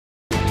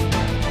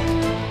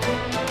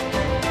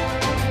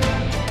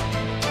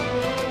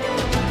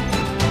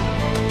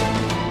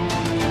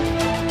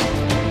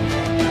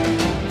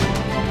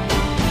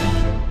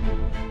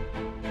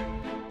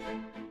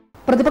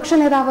പ്രതിപക്ഷ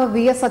നേതാവ്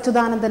വി.എസ്.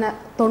 അച്യുതാനന്ദന്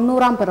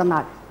 90-ാം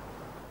പിറന്നാൾ.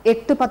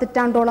 8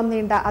 പതിറ്റാണ്ടോളം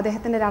നീണ്ട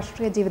അദ്ദേഹത്തിന്റെ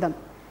രാഷ്ട്രീയ ജീവിതം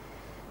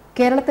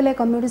കേരളത്തിലെ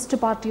കമ്മ്യൂണിസ്റ്റ്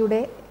പാർട്ടിയുടെ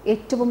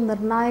ഏറ്റവും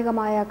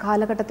നിർണായകമായ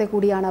കാലഘട്ടത്തെ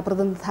കൂടിയാണ്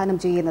പ്രതിനിധാനം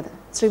ചെയ്യുന്നത്.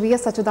 ശ്രീ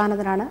വി.എസ്.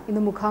 അച്യുതാനന്ദനാണ്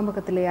ഇന്ന്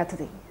മുഖാമുഖത്തിലെ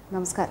അതിഥി.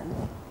 നമസ്കാരം.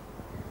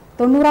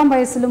 90-ാം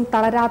വയസ്സിലും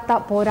തളരാത്ത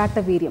പോരാട്ട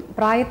വീര്യം.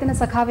 പ്രായത്തിന്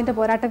സഖാവിന്റെ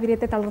പോരാട്ട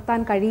വീര്യത്തെ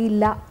തളർത്താൻ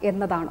കഴിയില്ല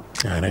എന്നതാണ്.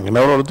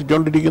 ഞാനങ്ങനെ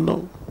വളർത്തിക്കൊണ്ടിരിക്കുന്നു,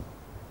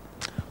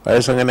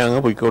 വയസ്സങ്ങനെ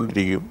അങ്ങ്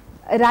പോയിക്കൊണ്ടിരിക്കും.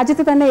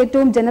 രാജ്യത്ത് തന്നെ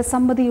ഏറ്റവും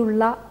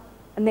ജനസമ്മതിയുള്ള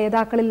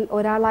നേതാക്കളിൽ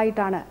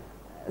ഒരാളായിട്ടാണ്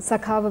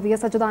സഖാവ്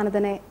വി.എസ്.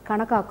 അച്യുതാനന്ദനെ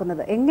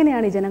കണക്കാക്കുന്നത്.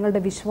 എങ്ങനെയാണ് ഈ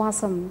ജനങ്ങളുടെ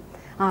വിശ്വാസം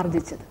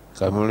ആർജിച്ചത്?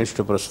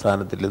 കമ്മ്യൂണിസ്റ്റ്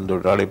പ്രസ്ഥാനത്തിലും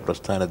തൊഴിലാളി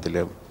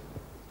പ്രസ്ഥാനത്തിലും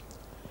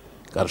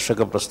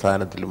കർഷക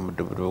പ്രസ്ഥാനത്തിലും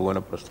മറ്റു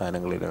പുരോഗമന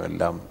പ്രസ്ഥാനങ്ങളിലും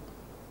എല്ലാം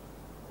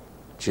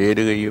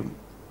ചേരുകയും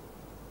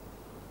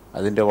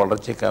അതിൻ്റെ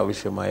വളർച്ചയ്ക്ക്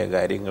ആവശ്യമായ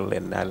കാര്യങ്ങൾ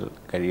എന്നാൽ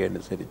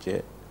കഴിയനുസരിച്ച്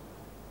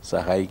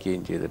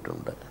സഹായിക്കുകയും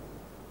ചെയ്തിട്ടുണ്ട്.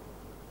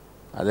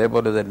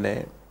 അതേപോലെ തന്നെ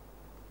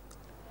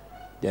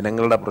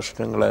ജനങ്ങളുടെ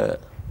പ്രശ്നങ്ങൾ,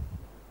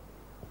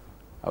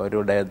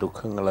 അവരുടെ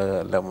ദുഃഖങ്ങൾ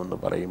എല്ലാം ഒന്ന്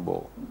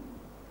പറയുമ്പോൾ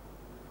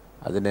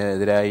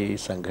അതിനെതിരായി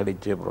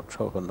സംഘടിച്ച്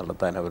പ്രക്ഷോഭം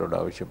നടത്താൻ അവരോട്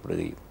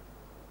ആവശ്യപ്പെടുകയും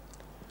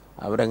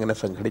അവരങ്ങനെ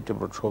സംഘടിച്ച്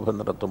പ്രക്ഷോഭം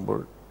നടത്തുമ്പോൾ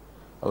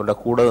അവരുടെ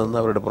കൂടെ നിന്ന്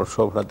അവരുടെ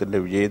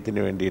പ്രക്ഷോഭണത്തിൻ്റെ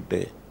വിജയത്തിന് വേണ്ടിയിട്ട്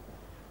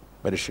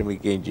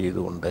പരിശ്രമിക്കുകയും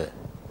ചെയ്തുകൊണ്ട്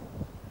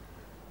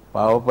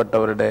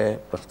പാവപ്പെട്ടവരുടെ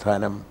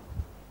പ്രസ്ഥാനം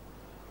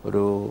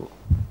ഒരു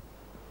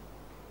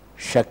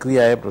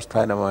ശക്തിയായ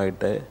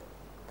പ്രസ്ഥാനമായിട്ട്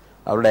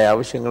അവരുടെ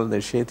ആവശ്യങ്ങൾ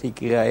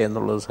നിഷേധിക്കുക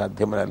എന്നുള്ളത്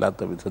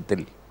സാധ്യമല്ലാത്ത വിധത്തിൽ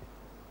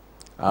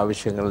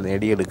ആവശ്യങ്ങൾ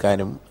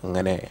നേടിയെടുക്കാനും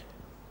അങ്ങനെ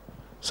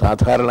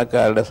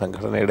സാധാരണക്കാരുടെ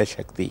സംഘടനയുടെ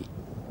ശക്തി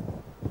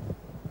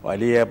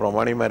വലിയ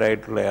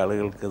പ്രമാണിമാരായിട്ടുള്ള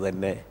ആളുകൾക്ക്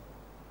തന്നെ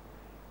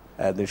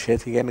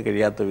നിഷേധിക്കാൻ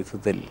കഴിയാത്ത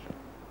വിധത്തിൽ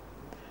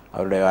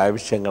അവരുടെ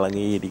ആവശ്യങ്ങൾ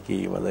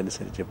അംഗീകരിക്കുകയും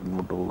അതനുസരിച്ച്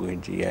മുന്നോട്ട്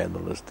പോവുകയും ചെയ്യുക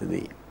എന്നുള്ള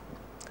സ്ഥിതി,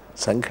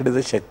 സംഘടിത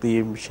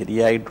ശക്തിയും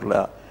ശരിയായിട്ടുള്ള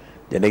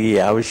ജനകീയ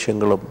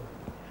ആവശ്യങ്ങളും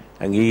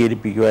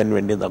അംഗീകരിപ്പിക്കുവാൻ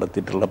വേണ്ടി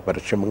നടത്തിയിട്ടുള്ള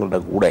പരിശ്രമങ്ങളുടെ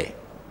കൂടെ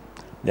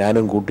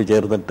ഞാനും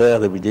കൂട്ടിച്ചേർന്നിട്ട്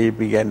അത്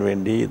വിജയിപ്പിക്കാൻ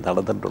വേണ്ടി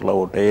നടന്നിട്ടുള്ള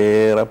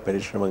ഒട്ടേറെ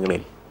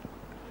പരിശ്രമങ്ങളിൽ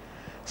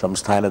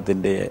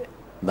സംസ്ഥാനത്തിൻ്റെ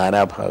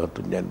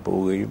നാനാഭാഗത്തും ഞാൻ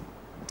പോവുകയും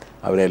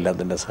അവരെല്ലാം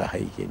തന്നെ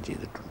സഹായിക്കുകയും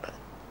ചെയ്തിട്ടുണ്ട്.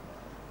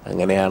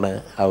 അങ്ങനെയാണ്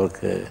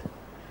അവർക്ക്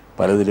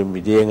പലതിലും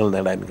വിജയങ്ങൾ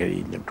നേടാൻ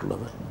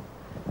കഴിഞ്ഞിട്ടുള്ളത്.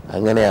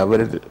 അങ്ങനെ അവർ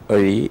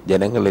വഴി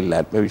ജനങ്ങളിൽ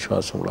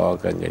ആത്മവിശ്വാസം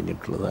ഉളവാക്കാൻ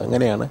കഴിഞ്ഞിട്ടുള്ളത്.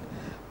 അങ്ങനെയാണ്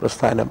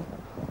പ്രസ്ഥാനം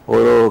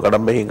ഓരോ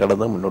കടമ്പയും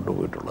കടന്ന് മുന്നോട്ട്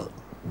പോയിട്ടുള്ളത്.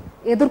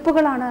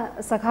 എതിർപ്പുകളാണ്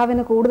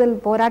സഖാവിന് കൂടുതൽ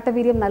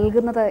പോരാട്ടവീര്യം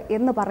നൽകുന്നത്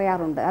എന്ന്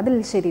പറയാറുണ്ട്. അതിൽ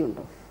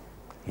ശരിയുണ്ടോ?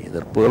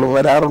 എതിർപ്പുകൾ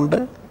വരാറുണ്ട്.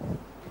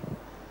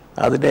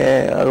 അതിനെ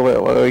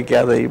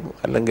വഹിക്കാതെയും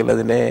അല്ലെങ്കിൽ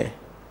അതിനെ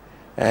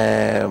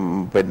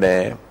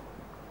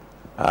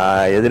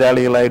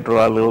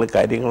എതിരാളികളായിട്ടുള്ള ആളുകൾ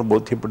കാര്യങ്ങൾ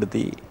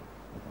ബോധ്യപ്പെടുത്തി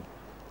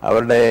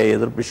അവരുടെ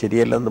എതിർപ്പ്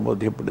ശരിയല്ലെന്ന്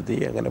ബോധ്യപ്പെടുത്തി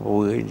അങ്ങനെ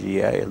പോവുകയും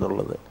ചെയ്യുക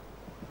എന്നുള്ളത്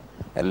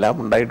എല്ലാം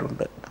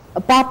ഉണ്ടായിട്ടുണ്ട്.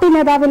 പാർട്ടി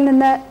നേതാവിൽ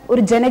നിന്ന്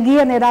ഒരു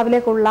ജനകീയ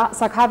നേതാവിലേക്കുള്ള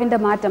സഖാവിന്റെ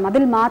മാറ്റം,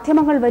 അതിൽ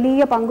മാധ്യമങ്ങൾ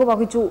വലിയ പങ്ക്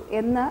വഹിച്ചു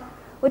എന്ന്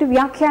ഒരു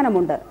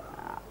വ്യാഖ്യാനമുണ്ട്.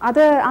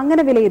 അത്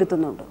അങ്ങനെ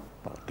വിലയിരുത്തുന്നുണ്ട്?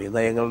 പാർട്ടി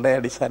നയങ്ങളുടെ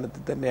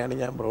അടിസ്ഥാനത്തിൽ തന്നെയാണ്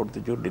ഞാൻ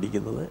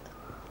പ്രവർത്തിച്ചുകൊണ്ടിരിക്കുന്നത്.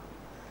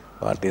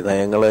 പാർട്ടി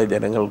നയങ്ങൾ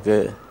ജനങ്ങൾക്ക്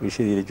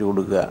വിശദീകരിച്ചു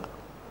കൊടുക്കുക,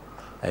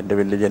 അതിൻ്റെ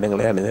വലിയ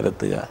ജനങ്ങളെ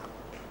അണിനിരത്തുക,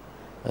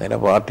 അങ്ങനെ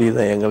പാർട്ടി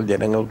നയങ്ങൾ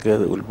ജനങ്ങൾക്ക്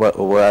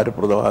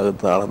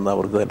ഉപകാരപ്രദമാകുന്നതാണെന്ന്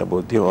അവർക്ക് തന്നെ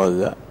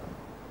ബോധ്യമാകുക.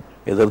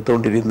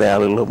 എതിർത്തുകൊണ്ടിരുന്ന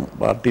ആളുകളും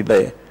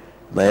പാർട്ടിയുടെ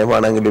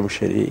നയമാണെങ്കിലും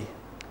ശരി,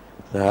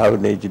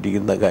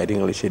 ഉന്നയിച്ചിരിക്കുന്ന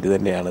കാര്യങ്ങൾ ശരി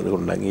തന്നെയാണ്,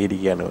 അതുകൊണ്ട്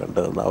അംഗീകരിക്കുകയാണ്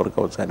വേണ്ടതെന്ന് അവർക്ക്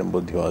അവസാനം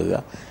ബോധ്യമാകുക.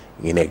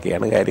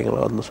 ഇങ്ങനെയൊക്കെയാണ് കാര്യങ്ങൾ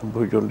വന്ന്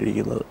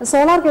സംഭവിച്ചുകൊണ്ടിരിക്കുന്നത്.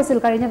 സോളാർ കേസിൽ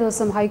കഴിഞ്ഞ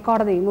ദിവസം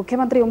ഹൈക്കോടതി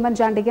മുഖ്യമന്ത്രി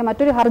ഉമ്മൻചാണ്ടിക്ക്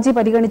മറ്റൊരു ഹർജി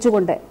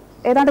പരിഗണിച്ചുകൊണ്ട്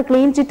ഏതാണ്ട്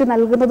ക്ലീൻ ചിറ്റ്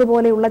നൽകുന്നത്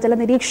പോലെയുള്ള ചില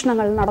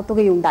നിരീക്ഷണങ്ങൾ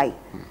നടത്തുകയുണ്ടായി.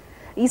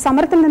 ഈ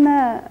സമരത്തിൽ നിന്ന്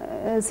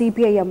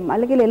CPIM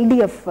അല്ലെങ്കിൽ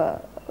LDF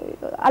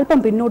അല്പം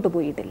പിന്നോട്ട്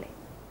പോയിട്ടില്ലേ?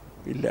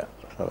 ഇല്ല,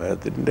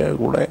 സമരത്തിൻ്റെ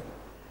കൂടെ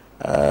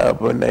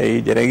ഈ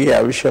ജനകീയ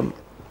ആവശ്യം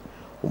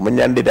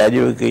ഉമ്മൻചാണ്ടി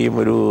രാജിവെക്കുകയും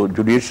ഒരു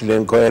ജുഡീഷ്യൽ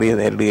എൻക്വയറി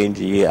നേരിടുകയും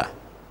ചെയ്യുക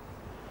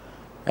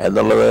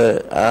എന്നുള്ളത്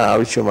ആ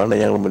ആവശ്യമാണ്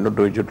ഞങ്ങൾ മുന്നോട്ട്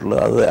വെച്ചിട്ടുള്ളത്.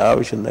 അത്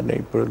ആവശ്യം തന്നെ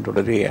ഇപ്പോഴും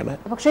തുടരുകയാണ്.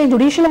 പക്ഷേ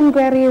ജുഡീഷ്യൽ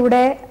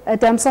എൻക്വയറിയുടെ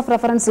ടേംസ് ഓഫ്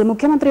റെഫറൻസിൽ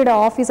മുഖ്യമന്ത്രിയുടെ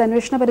ഓഫീസ്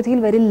അന്വേഷണ പരിധിയിൽ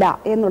വരില്ല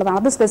എന്നുള്ളതാണ്.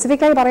 അത്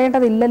സ്പെസിഫിക്കായി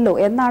പറയേണ്ടതില്ലല്ലോ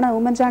എന്നാണ്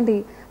ഉമ്മൻചാണ്ടി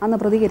അന്ന്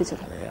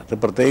പ്രതികരിച്ചത്. അത്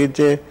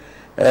പ്രത്യേകിച്ച്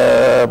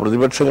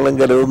പ്രതിപക്ഷങ്ങളും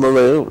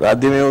കരുതുന്നത്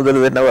ആദ്യമേ മുതൽ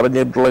തന്നെ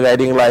പറഞ്ഞിട്ടുള്ള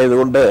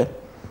കാര്യങ്ങളായതുകൊണ്ട്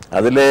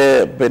അതിൽ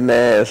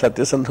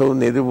സത്യസന്ധവും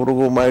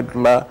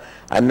നീതിപൂർവവുമായിട്ടുള്ള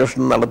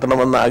അന്വേഷണം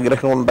നടത്തണമെന്ന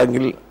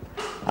ആഗ്രഹമുണ്ടെങ്കിൽ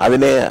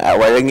അതിനെ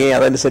വഴങ്ങി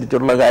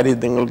അതനുസരിച്ചുള്ള കാര്യം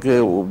നിങ്ങൾക്ക്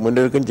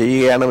മുന്നൊരുക്കം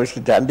ചെയ്യുകയാണ്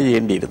മിസ്റ്റർ ചാണ്ടി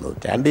ചെയ്യേണ്ടിയിരുന്നത്.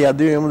 ചാണ്ടി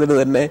ആദ്യമേ മുതൽ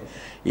തന്നെ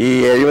ഈ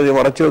അഴിമതി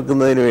മറച്ചു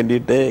വെക്കുന്നതിന്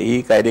വേണ്ടിയിട്ട് ഈ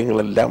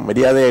കാര്യങ്ങളെല്ലാം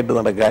മര്യാദയായിട്ട്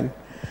നടക്കാൻ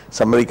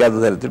സമ്മതിക്കാത്ത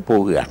തരത്തിൽ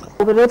പോവുകയാണ്.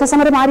 ഉപരോധ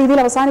സമരം ആ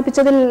രീതിയിൽ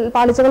അവസാനിപ്പിച്ചതിൽ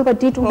പാളിച്ചകൾ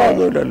പറ്റിയിട്ടുണ്ടോ?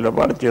 അതുമില്ല,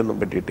 പാളിച്ചയൊന്നും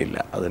പറ്റിയിട്ടില്ല.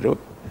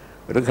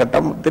 ഒരു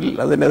ഘട്ടത്തിൽ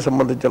അതിനെ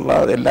സംബന്ധിച്ചുള്ള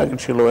എല്ലാ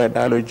കക്ഷികളുമായിട്ട്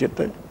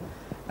ആലോചിച്ചിട്ട്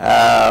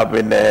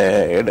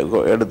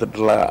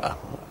എടുത്തിട്ടുള്ള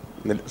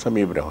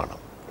സമീപനമാണ്.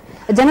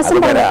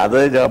 അത്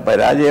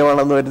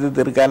പരാജയമാണെന്ന് വരുത്തി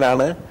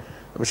തീർക്കാനാണ്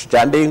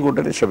ചാണ്ടിയും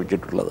കൂട്ടരും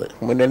ശ്രമിച്ചിട്ടുള്ളത്.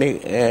 മുന്നണി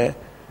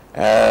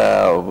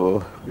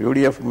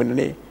UDF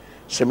മുന്നണി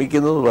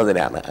ശ്രമിക്കുന്നതും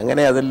അതിനാണ്.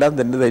 അങ്ങനെ അതെല്ലാം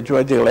തന്നെ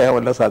തെച്ചുവച്ച് കളയാൻ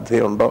വല്ല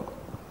സാധ്യതയുണ്ടോ?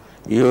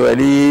 ഈ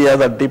വലിയ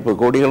തട്ടിപ്പ്,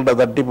 കോടികളുടെ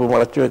തട്ടിപ്പ്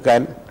മറച്ചു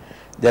വെക്കാൻ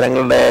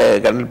ജനങ്ങളുടെ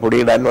കണ്ണിൽ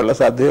പൊടിയിടാൻ വല്ല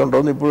സാധ്യതയുണ്ടോ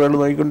എന്ന് ഇപ്പോഴും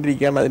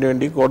നോക്കിക്കൊണ്ടിരിക്കുകയാണ്.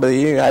 അതിനുവേണ്ടി കോടതി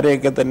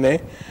ആരെയൊക്കെ തന്നെ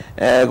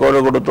കോഴ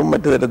കൊടുത്തും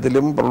മറ്റു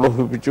തരത്തിലും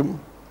പ്രലോഭിപ്പിച്ചും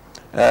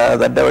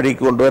തന്റെ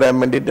വഴിക്ക് കൊണ്ടുവരാൻ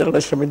വേണ്ടിയിട്ട്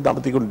ശ്രമം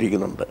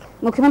നടത്തിക്കൊണ്ടിരിക്കുന്നുണ്ട്.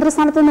 മുഖ്യമന്ത്രി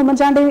സ്ഥാനത്ത് നിന്ന്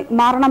ഉമ്മൻചാണ്ടി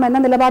മാറണം എന്ന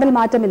നിലപാടിൽ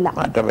മാറ്റമില്ല.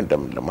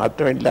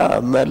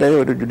 എന്നാലേ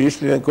ഒരു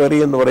ജുഡീഷ്യൽ എൻക്വയറി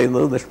എന്ന്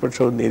പറയുന്നത്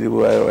നിഷ്പക്ഷവും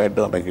നീതിപരമായിട്ട്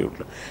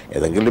നടക്കുകയുള്ളൂ.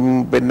 ഏതെങ്കിലും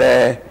പിന്നെ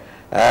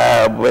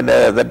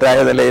തെറ്റായ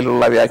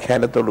നിലയിലുള്ള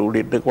വ്യാഖ്യാനത്തോട്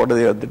കൂടിയിട്ട്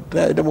കോടതി വന്നിട്ട്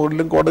അതിൻ്റെ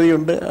മുകളിലും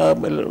കോടതിയുണ്ട്.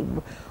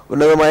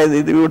 ഉന്നതമായ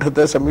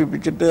നീതിപീഠത്തെ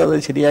സമീപിച്ചിട്ട് അത്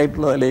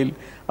ശരിയായിട്ടുള്ള നിലയിൽ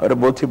അവരെ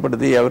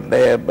ബോധ്യപ്പെടുത്തി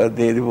അവരുടെ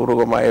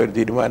നീതിപൂർവമായ ഒരു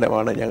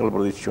തീരുമാനമാണ് ഞങ്ങൾ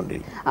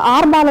പ്രതീക്ഷിച്ചുകൊണ്ടിരിക്കുന്നത്.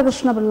 ആർ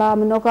ബാലകൃഷ്ണപിള്ള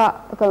മുന്നോക്ക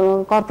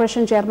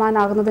കോർപ്പറേഷൻ ചെയർമാൻ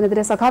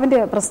ആകുന്നതിനെതിരെ സഖാവിന്റെ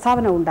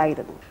പ്രസ്താവന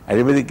ഉണ്ടായിരുന്നു.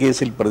 അഴിമതി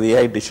കേസിൽ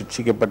പ്രതിയായിട്ട്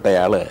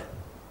ശിക്ഷിക്കപ്പെട്ടയാള്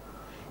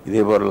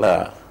ഇതേപോലുള്ള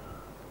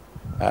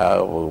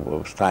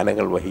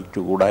സ്ഥാനങ്ങൾ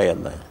വഹിച്ചുകൂടാ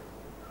എന്ന്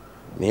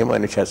നിയമം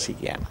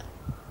അനുശാസിക്കുകയാണ്.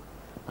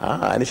 ആ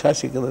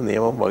അനുശാസിക്കുന്ന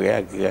നിയമം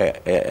വകയാക്കുക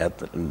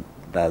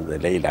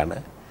നിലയിലാണ്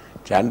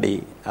ചാണ്ടി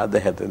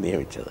അദ്ദേഹത്തെ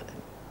നിയമിച്ചത്.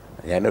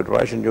 ഞാനൊരു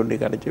പ്രാവശ്യം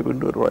ചൂണ്ടിക്കാണിച്ച്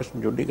വീണ്ടും ഒരു പ്രാവശ്യം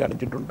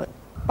ചൂണ്ടിക്കാണിച്ചിട്ടുണ്ട്.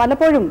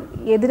 പലപ്പോഴും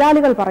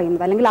എതിരാളികൾ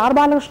പറയുന്നത്, അല്ലെങ്കിൽ ആർ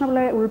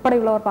ബാലകൃഷ്ണപിള്ള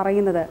ഉൾപ്പെടെയുള്ളവർ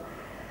പറയുന്നത്,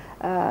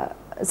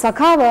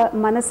 സഖാവ്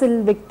മനസ്സിൽ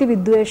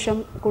വ്യക്തിവിദ്വേഷം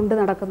കൊണ്ടു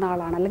നടക്കുന്ന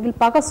ആളാണ്, അല്ലെങ്കിൽ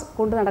പക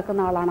കൊണ്ടു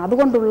നടക്കുന്ന ആളാണ്,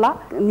 അതുകൊണ്ടുള്ള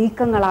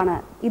നീക്കങ്ങളാണ്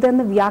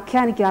ഇതെന്ന്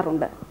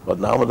വ്യാഖ്യാനിക്കാറുണ്ട്.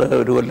 ഒന്നാമത്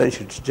ഒരു കൊല്ലം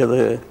ശിക്ഷിച്ചത്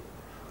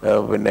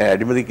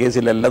അഴിമതി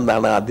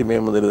കേസിലല്ലെന്നാണ് ആദ്യമേ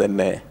മുതൽ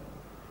തന്നെ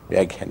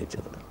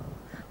വ്യാഖ്യാനിച്ചത്.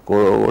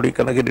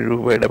 കോടിക്കണക്കിന്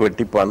രൂപയുടെ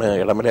വെട്ടിപ്പാണ്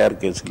ഇടമലയാർ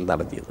കേസിൽ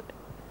നടത്തിയത്.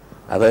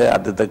 അത്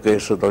ആദ്യത്തെ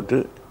കേസ് തോറ്റ്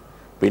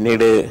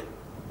പിന്നീട്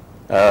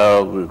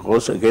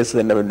കേസ്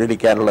തന്നെ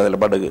പിൻവലിക്കാനുള്ള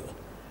നിലപാട്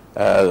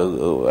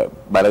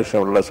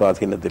ബാലകൃഷ്ണപിള്ള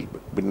സ്വാധീനത്തിൽ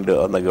പിന്നീട്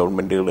വന്ന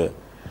ഗവൺമെൻറ്റുകൾ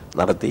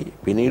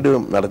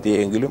പിന്നീടും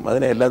നടത്തിയെങ്കിലും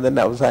അതിനെല്ലാം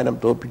തന്നെ അവസാനം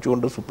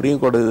തോൽപ്പിച്ചുകൊണ്ട് സുപ്രീം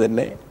കോടതി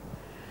തന്നെ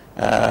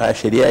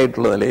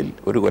ശരിയായിട്ടുള്ള നിലയിൽ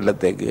ഒരു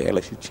കൊല്ലത്തേക്ക്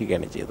അയാളെ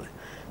ശിക്ഷിക്കുകയാണ് ചെയ്തത്.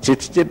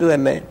 ശിക്ഷിച്ചിട്ട്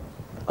തന്നെ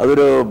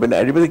അതൊരു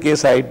അഴിമതി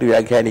കേസായിട്ട്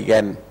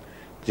വ്യാഖ്യാനിക്കാൻ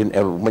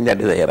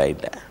ഉമ്മൻചാണ്ടി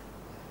തയ്യാറായില്ല.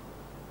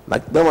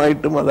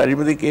 നഗ്നമായിട്ടും അത്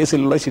അഴിമതി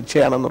കേസിലുള്ള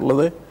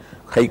ശിക്ഷയാണെന്നുള്ളത്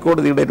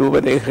ഹൈക്കോടതിയുടെ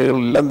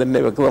രൂപരേഖകളെല്ലാം തന്നെ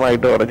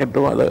വ്യക്തമായിട്ട്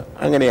പറഞ്ഞിട്ടും അത്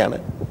അങ്ങനെയാണ്.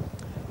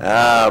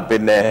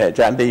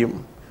 ചാണ്ടിയും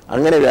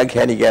അങ്ങനെ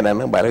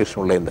വ്യാഖ്യാനിക്കാനാണ്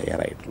ബാലകൃഷ്ണപിള്ളയും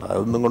തയ്യാറായിട്ടുള്ളത്.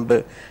 അതൊന്നും കൊണ്ട്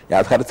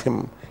യാഥാർത്ഥ്യം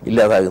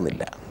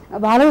ഇല്ലാതാകുന്നില്ല.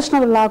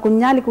 ബാലകൃഷ്ണപിള്ള,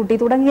 കുഞ്ഞാലിക്കുട്ടി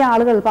തുടങ്ങിയ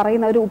ആളുകൾ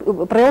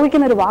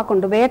പ്രയോഗിക്കുന്ന ഒരു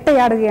വാക്കുണ്ട്,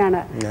 വേട്ടയാടുകയാണ്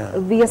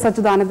VS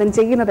അച്യുതാനന്ദൻ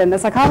ചെയ്യുന്നതെന്ന്.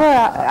 സഖാവ്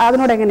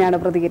അതിനോട് എങ്ങനെയാണ്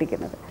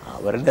പ്രതികരിക്കുന്നത്?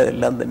 അവരുടെ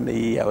എല്ലാം തന്നെ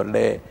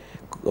അവരുടെ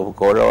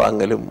കോഴ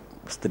വാങ്ങലും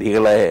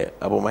സ്ത്രീകളെ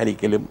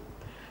അപമാനിക്കലും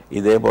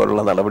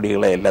ഇതേപോലുള്ള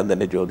നടപടികളെ എല്ലാം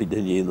തന്നെ ചോദ്യം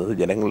ചെയ്യുന്നത്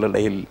ജനങ്ങളുടെ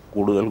ഇടയിൽ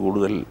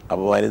കൂടുതൽ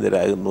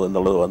അപമാനിതരാകുന്നു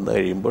എന്നുള്ളത് വന്നു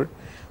കഴിയുമ്പോൾ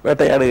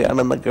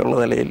വേട്ടയാടുകയാണെന്നൊക്കെയുള്ള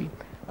നിലയിൽ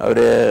അവർ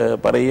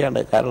പറയുകയാണ്.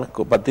 കാരണം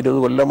 10-20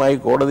 കൊല്ലമായി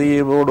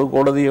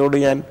കോടതിയോട്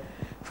ഞാൻ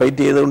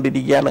ഫൈറ്റ്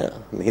ചെയ്തുകൊണ്ടിരിക്കുകയാണ്.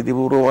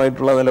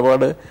 നീതിപൂർവമായിട്ടുള്ള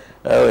നിലപാട്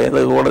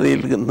ഏത്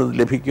കോടതിയിൽ നിന്ന്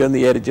ലഭിക്കുമെന്ന്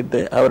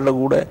വിചാരിച്ചിട്ട് അവരുടെ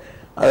കൂടെ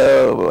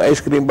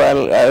ഐസ്ക്രീം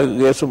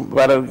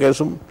പാലൽ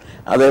കേസും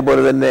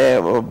അതേപോലെ തന്നെ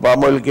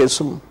പാമോയിൽ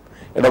കേസും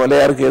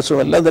ഇടമലയാർ കേസും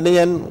എല്ലാം തന്നെ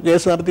ഞാൻ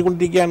കേസ്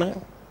നടത്തിക്കൊണ്ടിരിക്കുകയാണ്.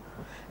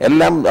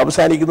 എല്ലാം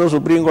അവസാനിക്കുന്നത്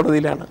സുപ്രീം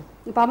കോടതിയിലാണ്.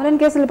 പാമലൻ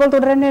കേസിൽ ഇപ്പോൾ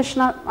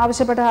തുടരന്വേഷണം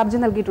ആവശ്യപ്പെട്ട് ഹർജി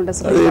നൽകിയിട്ടുണ്ട്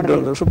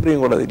സുപ്രീം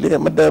കോടതിയിൽ.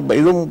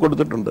 ഇതും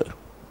കൊടുത്തിട്ടുണ്ട്,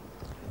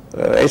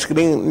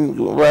 ഐസ്ക്രീം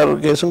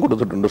കേസും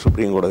കൊടുത്തിട്ടുണ്ട്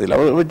സുപ്രീം കോടതിയിൽ.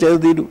 അവർ ചെയ്ത്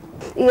തീരും.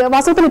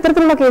 വാസ്തവത്തിൽ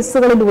ഇത്തരത്തിലുള്ള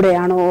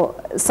കേസുകളിലൂടെയാണോ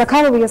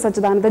സഖാവ് VS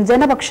അച്യുതാനന്ദൻ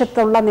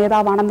ജനപക്ഷത്തുള്ള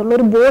നേതാവാണെന്നുള്ള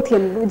ഒരു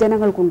ബോധ്യം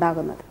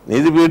ജനങ്ങൾക്കുണ്ടാകുന്നത്?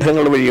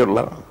 നീതിപീഠങ്ങൾ വഴിയുള്ള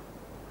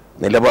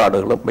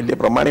നിലപാടുകളും വലിയ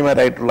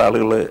പ്രമാണിമാരായിട്ടുള്ള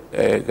ആളുകൾ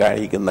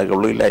കാണിക്കുന്ന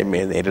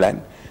കൊള്ളില്ലായ്മയെ നേരിടാൻ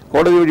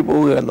കോടതി വഴി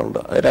പോവുക എന്നുണ്ട്.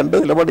 രണ്ട്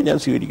നിലപാട് ഞാൻ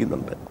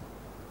സ്വീകരിക്കുന്നുണ്ട്.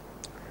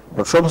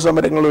 പ്രക്ഷോഭ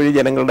സമരങ്ങൾ വഴി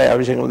ജനങ്ങളുടെ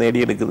ആവശ്യങ്ങൾ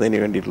നേടിയെടുക്കുന്നതിന്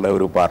വേണ്ടിയിട്ടുള്ള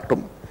ഒരു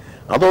പാർട്ടും,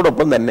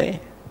 അതോടൊപ്പം തന്നെ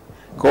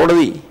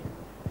കോടതി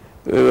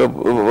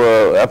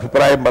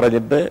അഭിപ്രായം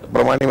പറഞ്ഞിട്ട്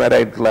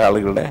പ്രമാണിമാരായിട്ടുള്ള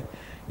ആളുകളുടെ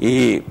ഈ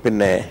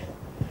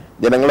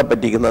ജനങ്ങളെ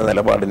പറ്റിക്കുന്ന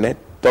നിലപാടിനെ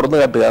തുറന്നു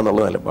കാട്ടുക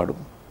എന്നുള്ള നിലപാടും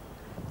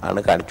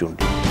ആണ്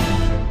കാണിച്ചുകൊണ്ടിരിക്കുന്നത്.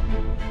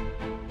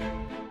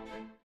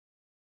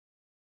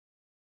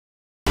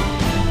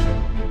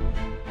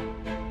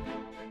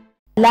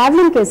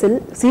 ലാവ്ലിൻ കേസിൽ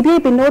CBI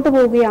പിന്നോട്ട്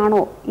പോവുകയാണോ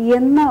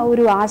എന്ന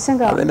ഒരു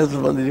ആശങ്ക അതിനെ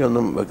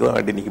സംബന്ധിച്ചൊന്നും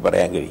വ്യക്തമായിട്ട് എനിക്ക്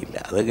പറയാൻ കഴിയില്ല.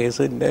 അത്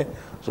കേസിന്റെ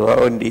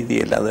സ്വഭാവം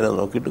രീതിയെല്ലാം അതിനെ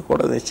നോക്കിയിട്ട്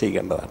കോടതി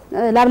നിശ്ചയിക്കേണ്ടതാണ്.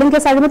 ലാവ്ലിൻ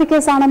കേസ് അഴിമതി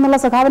കേസാണെന്നുള്ള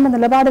സഖാവിന്റെ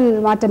നിലപാടിൽ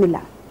മാറ്റമില്ല.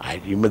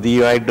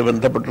 അഴിമതിയുമായിട്ട്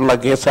ബന്ധപ്പെട്ടുള്ള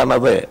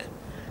കേസാണത്.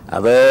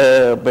 അത്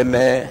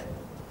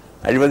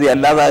അഴിമതി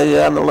അല്ലാതാകുക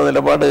എന്നുള്ള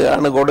നിലപാട്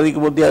ആണ്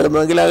കോടതിക്ക്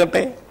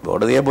ബോധ്യമാകുന്നതെങ്കിലാകട്ടെ.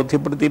 കോടതിയെ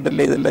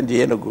ബോധ്യപ്പെടുത്തിയിട്ടല്ലേ ഇതെല്ലാം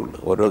ചെയ്യാനൊക്കെ ഉള്ളൂ.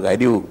 ഓരോ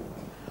കാര്യവും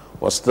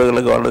വസ്തുതകൾ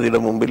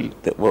കോടതിയുടെ മുമ്പിൽ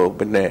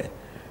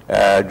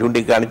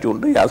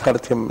ചൂണ്ടിക്കാണിച്ചുകൊണ്ട്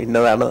യാഥാർത്ഥ്യം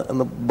ഇന്നതാണ്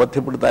എന്ന്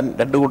ബോധ്യപ്പെടുത്താൻ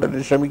രണ്ടു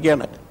കൂട്ടരും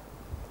ശ്രമിക്കുകയാണ്.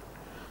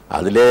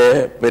 അതിൽ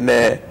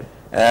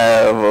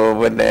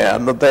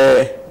അന്നത്തെ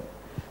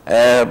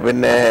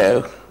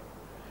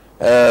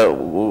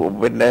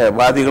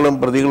വാദികളും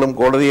പ്രതികളും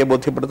കോടതിയെ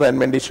ബോധ്യപ്പെടുത്താൻ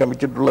വേണ്ടി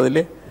ശ്രമിച്ചിട്ടുള്ളതിൽ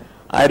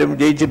ആരും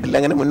ജയിച്ചിട്ടില്ല.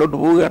 അങ്ങനെ മുന്നോട്ട്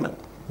പോവുകയാണ്.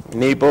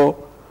 ഇനിയിപ്പോൾ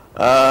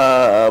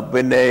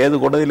ഏത്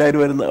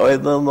കോടതിയിലാരും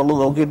വരുന്നതെന്നുള്ളത്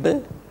നോക്കിയിട്ട്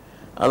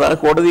അത് ആ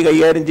കോടതി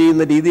കൈകാര്യം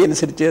ചെയ്യുന്ന രീതി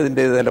അനുസരിച്ച്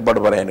അതിൻ്റെ നിലപാട്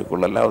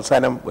പറയാനൊക്കെയുള്ളൂ. അല്ല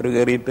അവസാനം ഒരു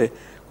കയറിയിട്ട്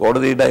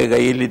കോടതിയുടെ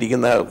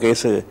കയ്യിലിരിക്കുന്ന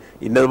കേസ്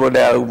ഇന്നതുപോലെ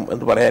ആകും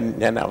എന്ന് പറയാൻ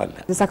ഞാൻ ആളല്ല.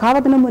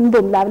 സഖാവത്തിന്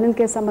മുൻപും ലാവ്ലിൻ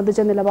കേസ്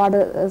സംബന്ധിച്ച നിലപാട്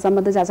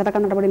സംബന്ധിച്ച് അച്ചടക്ക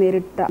നടപടി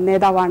നേരിട്ട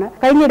നേതാവാണ്.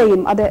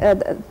 കഴിഞ്ഞിടെയും അത്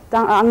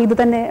ഇത്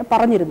തന്നെ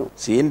പറഞ്ഞിരുന്നു.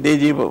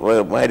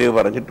 CNDG-മാര്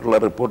പറഞ്ഞിട്ടുള്ള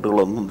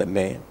റിപ്പോർട്ടുകളൊന്നും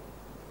തന്നെ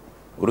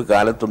ഒരു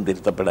കാലത്തും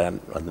തിരുത്തപ്പെടാൻ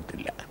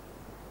വന്നിട്ടില്ല.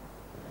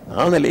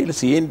 ആ നിലയിൽ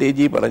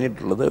CNDG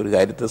പറഞ്ഞിട്ടുള്ളത് ഒരു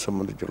കാര്യത്തെ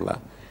സംബന്ധിച്ചുള്ള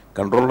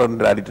controller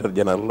and auditor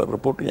general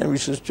report ഞാൻ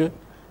വിശ്വസിച്ചു.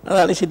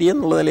 അതാണ്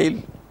ശരിയെന്നുള്ള നിലയിൽ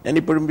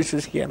ഞാനിപ്പോഴും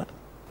വിശ്വസിക്കുകയാണ്.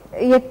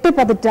 8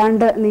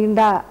 പതിറ്റാണ്ട് നീണ്ട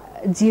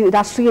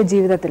രാഷ്ട്രീയ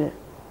ജീവിതത്തിൽ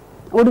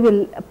ഒടുവിൽ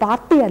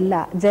പാർട്ടിയല്ല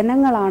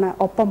ജനങ്ങളാണ്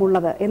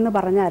ഒപ്പമുള്ളത് എന്ന്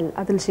പറഞ്ഞാൽ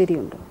അതിൽ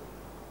ശരിയുണ്ട്?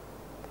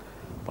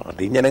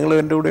 പാർട്ടിയും ജനങ്ങളും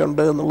എൻ്റെ കൂടെ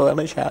ഉണ്ട്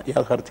എന്നുള്ളതാണ്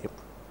യാഥാർത്ഥ്യം.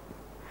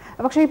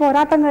 പക്ഷേ ഈ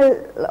പോരാട്ടങ്ങൾ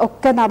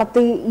ഒക്കെ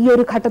നടത്തി ഈ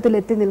ഒരു ഘട്ടത്തിൽ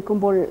എത്തി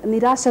നിൽക്കുമ്പോൾ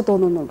നിരാശ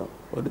തോന്നുന്നുണ്ടോ?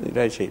 ഒരു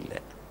നിരാശയില്ല.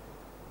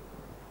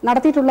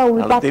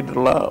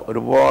 നടത്തിയിട്ടുള്ള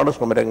ഒരുപാട്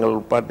സമരങ്ങൾ,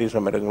 പാർട്ടി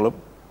സമരങ്ങളും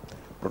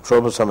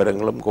പ്രക്ഷോഭ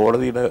സമരങ്ങളും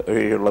കോടതിയുടെ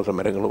വഴിയുള്ള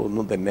സമരങ്ങളും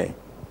ഒന്നും തന്നെ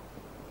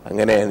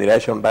അങ്ങനെ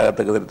നിരാശ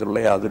ഉണ്ടാകത്തക്ക തരത്തിലുള്ള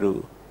യാതൊരു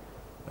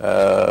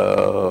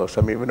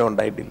സമീപനം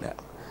ഉണ്ടായിട്ടില്ല.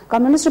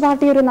 കമ്മ്യൂണിസ്റ്റ്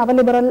പാർട്ടി ഒരു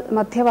നവലിബറൽ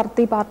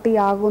മധ്യവർത്തി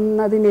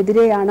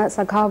പാർട്ടിയാകുന്നതിനെതിരെയാണ്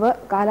സഖാവ്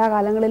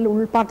കാലാകാലങ്ങളിൽ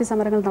ഉൾപാർട്ടി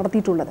സമരങ്ങൾ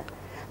നടത്തിയിട്ടുള്ളത്.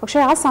 പക്ഷേ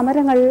ആ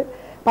സമരങ്ങൾ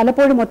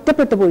പലപ്പോഴും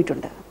ഒറ്റപ്പെട്ടു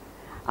പോയിട്ടുണ്ട്.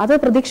 അത്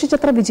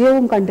പ്രതീക്ഷിച്ചത്ര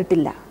വിജയവും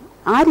കണ്ടിട്ടില്ല.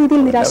 ആ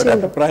രീതിയിൽ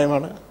നിരാശയുണ്ട്.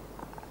 അഭിപ്രായമാണ്.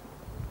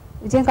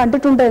 വിജയം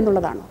കണ്ടിട്ടുണ്ട്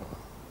എന്നുള്ളതാണ്.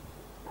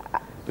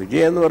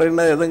 വിജയം എന്ന്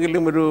പറയുന്നത്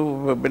ഏതെങ്കിലും ഒരു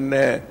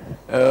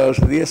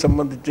സ്ഥിതിയെ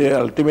സംബന്ധിച്ച്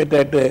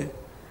അൾട്ടിമേറ്റായിട്ട്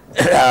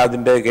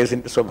അതിൻ്റെ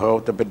കേസിൻ്റെ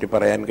സ്വഭാവത്തെ പറ്റി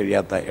പറയാൻ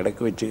കഴിയാത്ത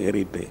ഇടയ്ക്ക് വെച്ച്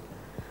കയറിയിട്ട്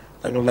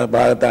തങ്ങളുടെ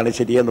ഭാഗത്താണ്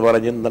ശരിയെന്ന്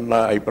പറഞ്ഞെന്നുള്ള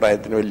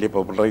അഭിപ്രായത്തിന് വലിയ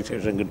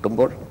പോപ്പുലറൈസേഷൻ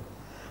കിട്ടുമ്പോൾ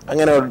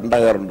അങ്ങനെ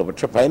ഉണ്ടാകാറുണ്ട്.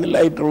 പക്ഷെ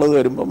ഫൈനലായിട്ടുള്ളത്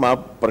വരുമ്പം ആ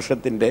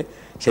പ്രശ്നത്തിൻ്റെ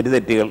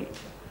ശരിതെറ്റുകൾ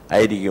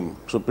ആയിരിക്കും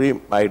സുപ്രീം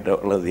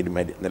ആയിട്ടുള്ള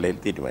നിലയിൽ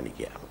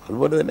തീരുമാനിക്കുക.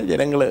 അതുപോലെ തന്നെ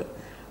ജനങ്ങൾ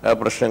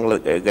പ്രശ്നങ്ങൾ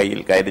കയ്യിൽ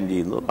കൈകാര്യം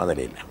ചെയ്യുന്നു ആ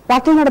നിലയില്ല.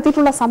 പാർട്ടി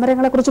നടത്തിയിട്ടുള്ള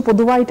സമരങ്ങളെ കുറിച്ച്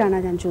പൊതുവായിട്ടാണ്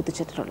ഞാൻ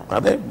ചോദിച്ചിട്ടുള്ളത്.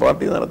 അതെ,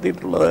 പാർട്ടി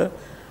നടത്തിയിട്ടുള്ളത്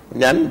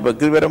ഞാൻ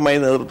വ്യക്തിപരമായി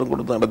നേതൃത്വം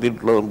കൊടുത്ത്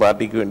നടത്തിയിട്ടുള്ളതും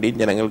പാർട്ടിക്ക് വേണ്ടിയും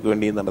ജനങ്ങൾക്ക്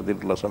വേണ്ടിയും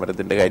നടത്തിയിട്ടുള്ള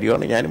സമരത്തിന്റെ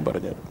കാര്യമാണ് ഞാനും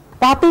പറഞ്ഞത്.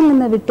 പാർട്ടിയിൽ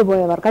നിന്ന്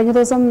വിട്ടുപോയവർ കഴിഞ്ഞ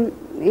ദിവസം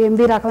MV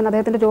രാഘവൻ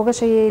അദ്ദേഹത്തിന്റെ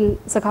രോഗശയ്യയിൽ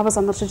സഖാവ്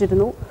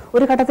സന്ദർശിച്ചിരുന്നു.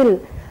 ഒരു ഘട്ടത്തിൽ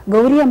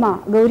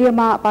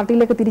ഗൗരിയമ്മ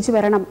പാർട്ടിയിലേക്ക് തിരിച്ചു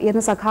വരണം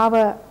എന്ന്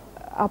സഖാവ്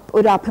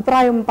ഒരു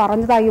അഭിപ്രായം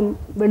പറഞ്ഞതായും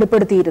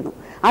വെളിപ്പെടുത്തിയിരുന്നു.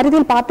 ആ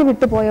രീതിയിൽ പാർട്ടി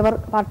വിട്ടുപോയവർ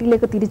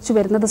പാർട്ടിയിലേക്ക് തിരിച്ചു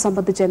വരുന്നത്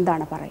സംബന്ധിച്ച്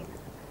എന്താണ് പറയുന്നത്?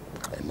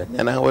 അല്ല,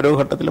 ഞാൻ ഓരോ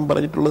ഘട്ടത്തിലും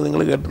പറഞ്ഞിട്ടുള്ളത്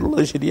നിങ്ങൾ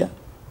കേട്ടിട്ടുള്ളത് ശരിയാ.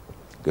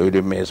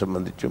 ഗൗരിയമ്മയെ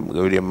സംബന്ധിച്ചും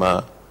ഗൗരിയമ്മ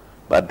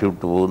പാർട്ടി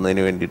വിട്ടു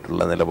പോകുന്നതിന്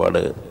വേണ്ടിയിട്ടുള്ള നിലപാട്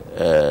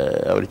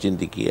അവർ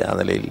ചിന്തിക്കുക. ആ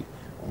നിലയിൽ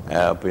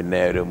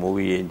ഒരു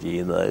മൂവിയും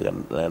ചെയ്യുന്നത്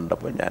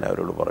കണ്ടപ്പോൾ ഞാൻ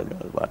അവരോട് പറഞ്ഞു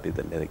അത് പാർട്ടി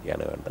തന്നെ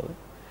നിൽക്കുകയാണ് വേണ്ടത്.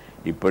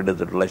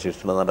 ഇപ്പോഴെടുത്തിട്ടുള്ള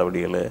ശിക്ഷണ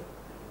നടപടികൾ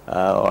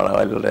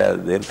വളരെ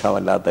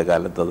ദീർഘമല്ലാത്ത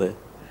കാലത്തത്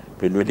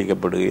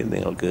പിൻവലിക്കപ്പെടുകയും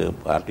നിങ്ങൾക്ക്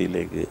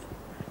പാർട്ടിയിലേക്ക്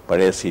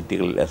പഴയ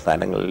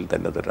സ്ഥാനങ്ങളിൽ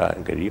തന്നെ തുടരാൻ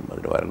കഴിയും,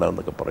 അതിന്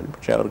വരണമെന്നൊക്കെ പറഞ്ഞു.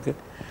 പക്ഷെ അവർക്ക്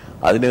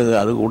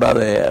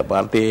അതുകൂടാതെ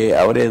പാർട്ടിയെ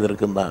അവരെ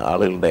എതിർക്കുന്ന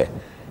ആളുകളുടെ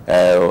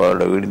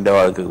വീടിൻ്റെ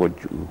വാക്ക്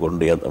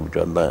കൊണ്ട്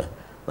ചെന്ന്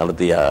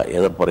നടത്തിയ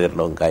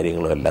എതിർപ്രചരണവും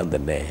കാര്യങ്ങളും എല്ലാം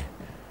തന്നെ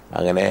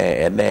അങ്ങനെ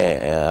എന്നെ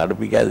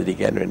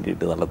അടുപ്പിക്കാതിരിക്കാൻ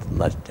വേണ്ടിയിട്ട്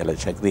നടത്തുന്ന ചില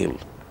ശക്തികൾ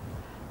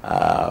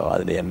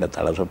അതിനെ എന്നെ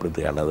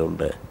തടസ്സപ്പെടുത്തുകയാണ്.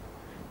 അതുകൊണ്ട്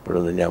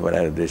ഇപ്പോഴൊന്നും ഞാൻ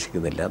വരാൻ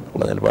ഉദ്ദേശിക്കുന്നില്ല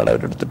എന്നുള്ള നിലപാട്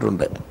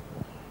അവരെടുത്തിട്ടുണ്ട്.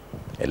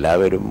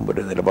 എല്ലാവരും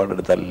ഒരു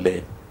നിലപാടെടുത്താലല്ലേ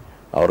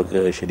അവർക്ക്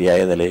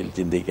ശരിയായ നിലയിൽ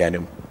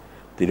ചിന്തിക്കാനും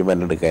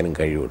തീരുമാനമെടുക്കാനും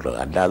കഴിയുള്ളൂ.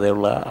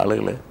 അല്ലാതെയുള്ള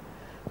ആളുകൾ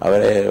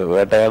അവരെ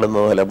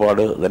വേട്ടയാടുന്ന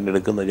നിലപാട് തന്നെ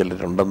എടുക്കുന്ന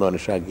ചിലരുണ്ടെന്ന്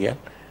മനസ്സിലാക്കിയാൽ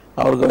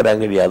അവർക്ക് വരാൻ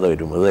കഴിയാതെ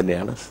വരും. അത്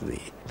തന്നെയാണ് സ്ഥിതി.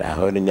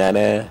 രാഘവനും ഞാൻ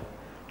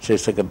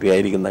സ്റ്റേറ്റ് സെക്രട്ടറി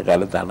ആയിരിക്കുന്ന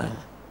കാലത്താണ്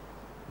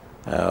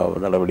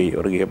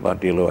വർഗീയ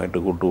പാർട്ടികളുമായിട്ട്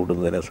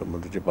കൂട്ടുകൂടുന്നതിനെ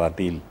സംബന്ധിച്ച്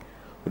പാർട്ടിയിൽ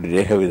ഒരു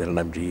രേഖ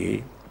വിതരണം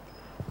ചെയ്യുകയും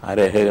ആ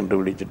രേഖ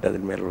കണ്ടുപിടിച്ചിട്ട്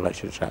അതിന്മേലുള്ള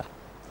ശിക്ഷ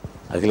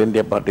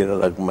അഖിലേന്ത്യാ പാർട്ടി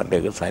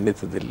നേതാക്കന്മാരുടെയൊക്കെ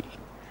സാന്നിധ്യത്തിൽ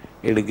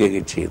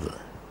എടുക്കുകയൊക്കെ ചെയ്തത്.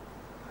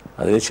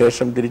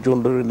 അതിനുശേഷം തിരിച്ചു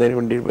കൊണ്ടുവരുന്നതിന്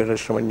വേണ്ടി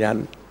പരിശ്രമം ഞാൻ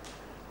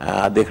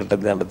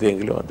ആദ്യഘട്ടത്തിൽ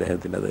നടത്തിയെങ്കിലും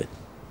അദ്ദേഹത്തിനത്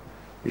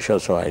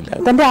വിശ്വാസമായില്ല.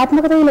 തന്റെ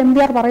ആത്മകഥയിൽ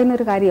MVR പറയുന്ന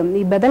ഒരു കാര്യം,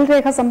 ഈ ബദൽ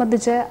രേഖ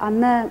സംബന്ധിച്ച്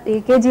അന്ന്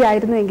AKG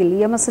ആയിരുന്നുവെങ്കിൽ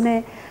EMSനെ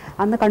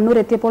അന്ന് കണ്ണൂർ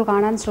എത്തിയപ്പോൾ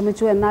കാണാൻ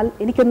ശ്രമിച്ചു, എന്നാൽ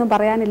എനിക്കൊന്നും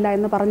പറയാനില്ല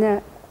എന്ന് പറഞ്ഞ്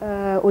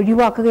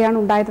ഒഴിവാക്കുകയാണ്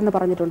ഉണ്ടായതെന്ന്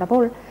പറഞ്ഞിട്ടുണ്ട്.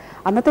 അപ്പോൾ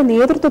അന്നത്തെ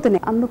നേതൃത്വത്തിനെ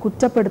അന്ന്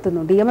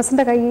കുറ്റപ്പെടുത്തുന്നുണ്ട്.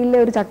 EMSന്റെ കയ്യിലെ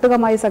ഒരു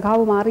ചട്ടുകമായി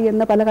സഖാവ് മാറി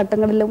എന്ന് പല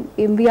ഘട്ടങ്ങളിലും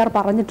MVR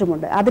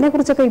പറഞ്ഞിട്ടുമുണ്ട്.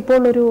 അതിനെക്കുറിച്ചൊക്കെ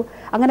ഇപ്പോൾ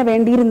അങ്ങനെ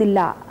വേണ്ടിയിരുന്നില്ല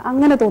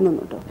അങ്ങനെ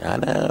തോന്നുന്നുണ്ടോ?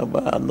 ഞാൻ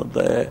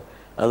അന്നത്തെ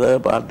അത്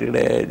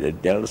പാർട്ടിയുടെ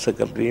ജനറൽ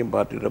സെക്രട്ടറിയും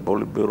പാർട്ടിയുടെ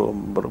പോളിറ്റ് ബ്യൂറോ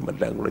മെമ്പറും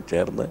എല്ലാം കൂടി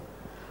ചേർന്ന്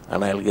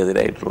ആണ്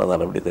അയാൾക്കെതിരായിട്ടുള്ള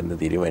നടപടി തന്നെ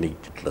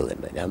തീരുമാനിച്ചിട്ടുള്ളത്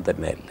തന്നെ. ഞാൻ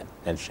തന്നെയല്ല,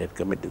 ഞാൻ സ്റ്റേറ്റ്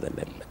കമ്മിറ്റി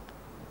തന്നെയല്ല.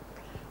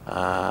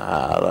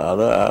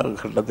 അത് ആ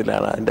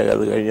ഘട്ടത്തിലാണ്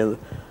അത് കഴിഞ്ഞത്.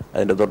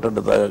 അതിൻ്റെ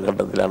തൊട്ടടുത്ത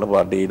ഘട്ടത്തിലാണ്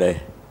പാർട്ടി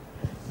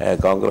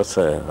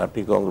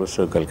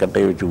കോൺഗ്രസ്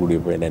കൽക്കട്ടയിൽ വെച്ച്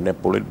കൂടിയപ്പോൾ എന്നെ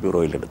പോളിറ്റ്